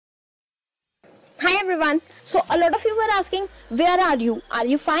Hi everyone. So a lot of you were asking, where are you? Are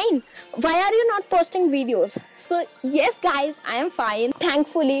you fine? Why are you not posting videos? So yes guys, I am fine.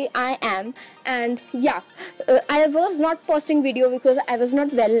 Thankfully I am. And yeah, I was not posting video because I was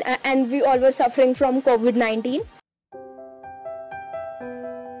not well and we all were suffering from COVID-19.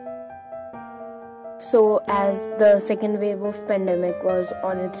 So as the second wave of pandemic was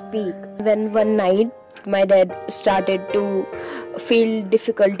on its peak, when one night my dad started to feel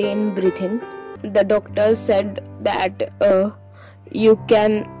difficulty in breathing, the doctor said that you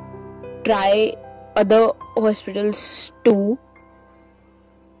can try other hospitals too.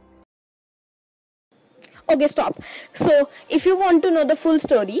 Okay, stop. So if you want to know the full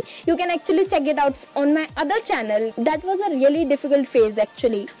story, you can actually check it out on my other channel. That was a really difficult phase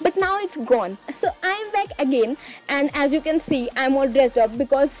actually, but now it's gone. So I am back again, and as you can see, I'm all dressed up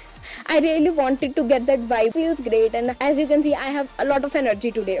because I really wanted to get that vibe. Feels great, and as you can see, I have a lot of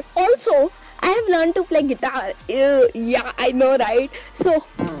energy today. Also, I have learned to play guitar. Yeah, I know, right? So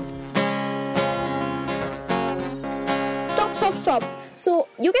stop. So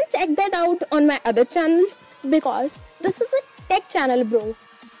you can check that out on my other channel because this is a tech channel, bro.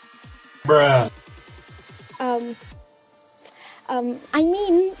 Bruh. I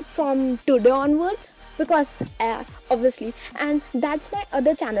mean from today onwards, because obviously, and that's my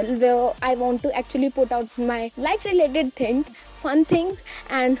other channel where I want to actually put out my life related things, fun things,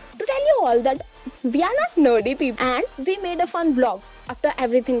 and to tell you all that we are not nerdy people and we made a fun vlog after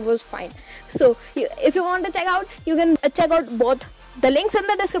everything was fine. So if you want to check out, you can check out both. The links in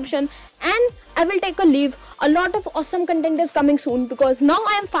the description, and I will take a leave. A lot of awesome content is coming soon because now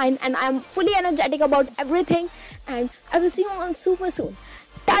I am fine and I am fully energetic about everything, and I will see you all super soon.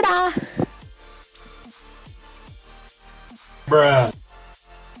 Tada! Bruh.